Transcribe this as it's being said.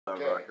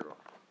Okay. Rock and roll.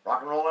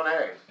 Rock and roll in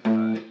A.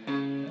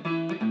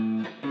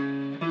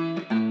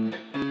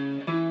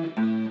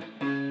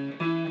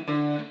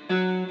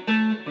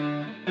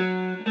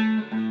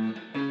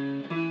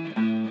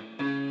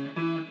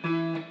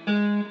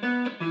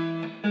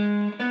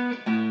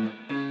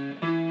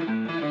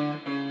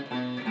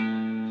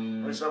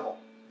 Very simple.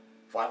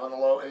 5 on the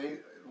low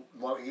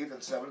E,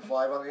 then 7,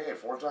 5 on the A,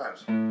 4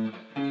 times.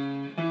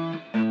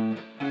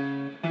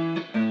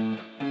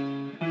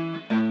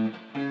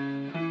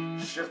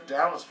 Shift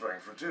down a string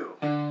for 2.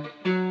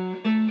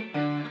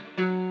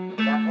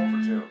 Back home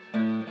for 2.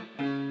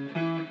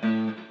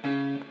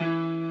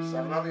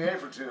 7 on the A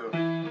for 2.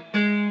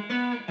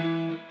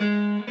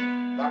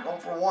 Back home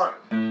for 1.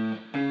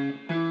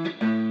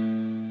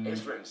 A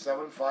string,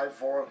 7, 5,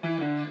 4,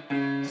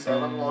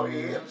 7 low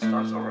E, and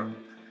starts over.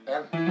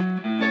 And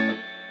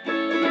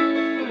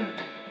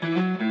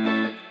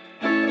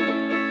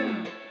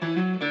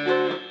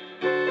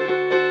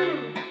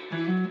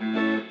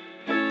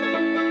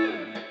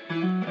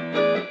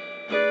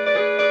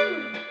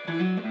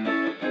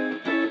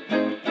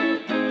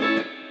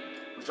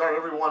we start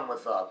every one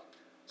with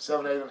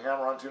 7, 8, and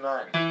hammer on 2,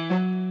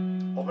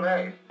 9. Open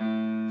A.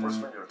 First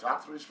finger,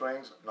 top 3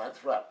 strings, 9th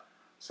fret.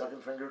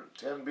 Second finger,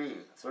 10 B.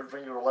 Third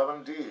finger,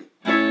 11 D.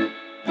 At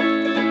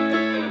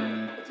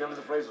the end of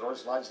the phrase, it always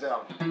slides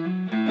down.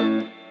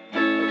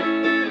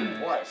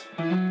 Twice.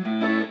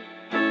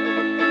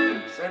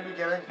 Same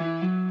beginning.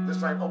 This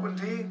time, open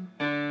D.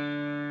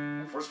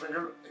 First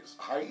finger is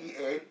high E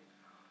 8,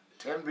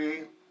 10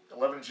 B,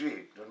 11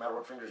 G. Doesn't matter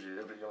what fingers you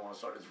use, but you don't want to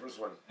start with the first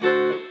one. So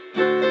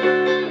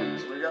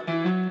we got.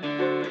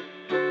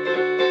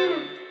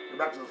 Go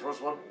back to the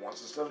first one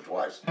once instead of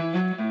twice.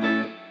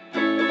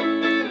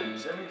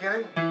 Same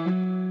beginning.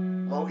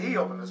 Low E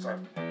open this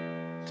time.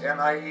 10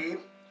 high E,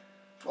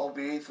 12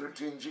 B,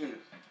 13 G.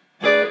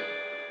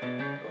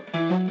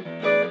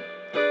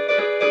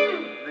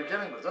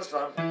 Beginning, but this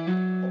time,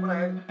 open A.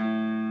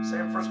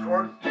 Same first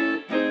chord.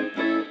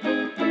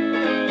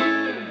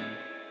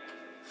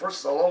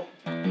 First solo.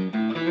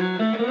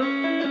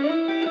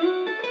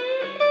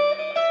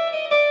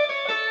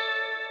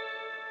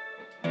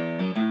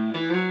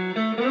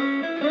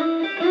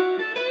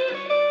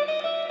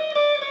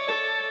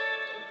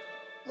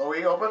 Low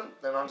E open,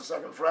 then on to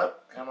 2nd fret,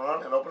 hammer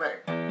on, and open A.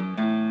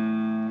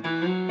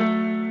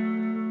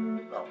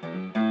 No.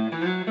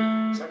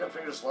 Second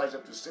finger slides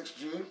up to 6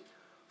 G.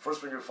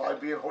 First finger 5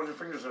 B, and hold your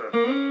fingers there.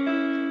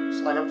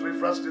 Slide up 3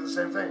 frets, do the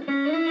same thing.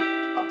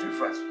 Up 2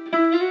 frets.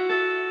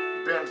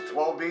 Bend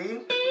 12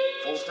 B,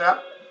 full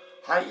step,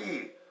 high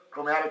E,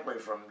 chromatically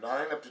from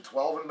 9 up to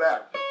 12 and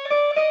back.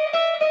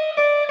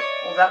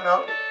 Hold that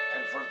note,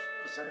 and for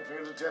the second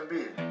finger to 10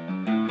 B.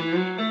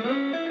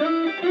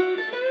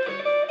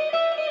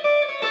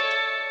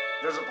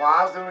 There's a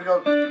pause, then we go,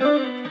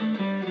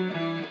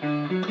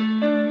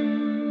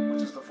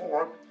 which is the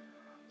 4.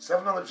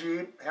 7 on the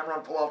G, hammer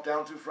on, pull off,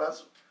 down 2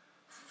 frets,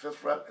 5th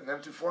fret, and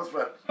then to 4th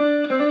fret.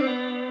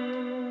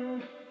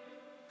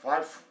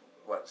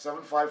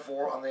 7, 5,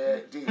 4 on the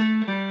A, D.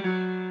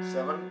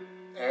 7,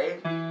 A,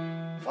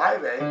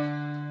 5 A,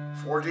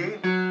 4 D,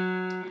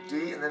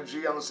 D, and then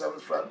G on the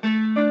 7th fret.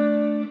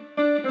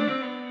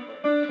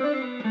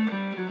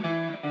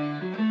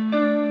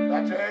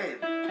 Back to A.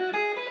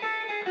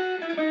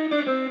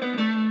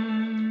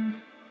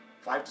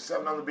 5 to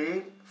 7 on the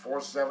B,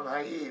 4, 7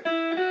 high E.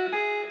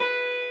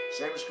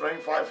 Same string,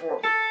 5,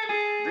 4.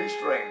 B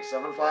string,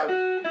 7, 5.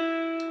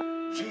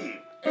 G,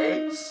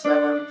 8,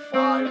 7,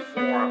 5,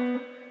 4.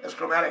 It's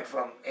chromatic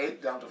from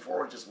 8 down to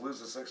 4, just lose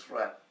the 6th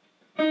fret.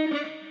 I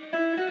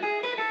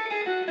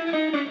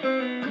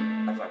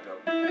fucked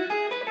up.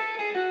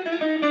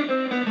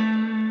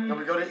 Then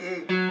we go to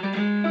E.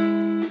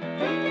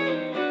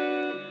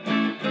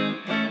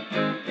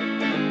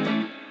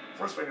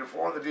 First finger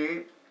 4 on the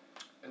D,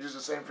 and use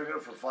the same finger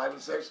for 5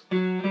 and 6. 9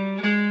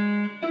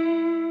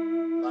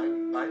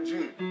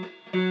 G.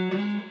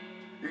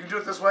 You can do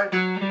it this way,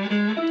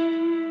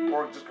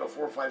 or just go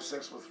 4, 5,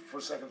 6 with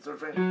first, second, third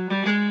finger,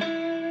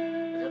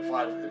 and hit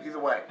 5. Either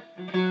way.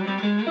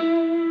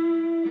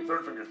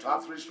 Third finger,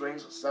 top 3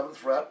 strings, 7th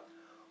fret,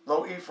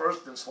 low E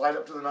first, then slide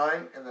up to the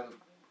 9, and then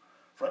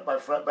fret by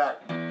fret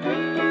back.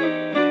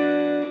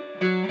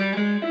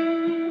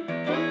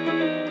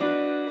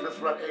 5th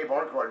fret A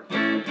bar chord.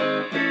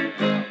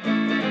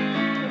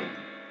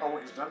 Our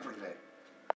work is done for today.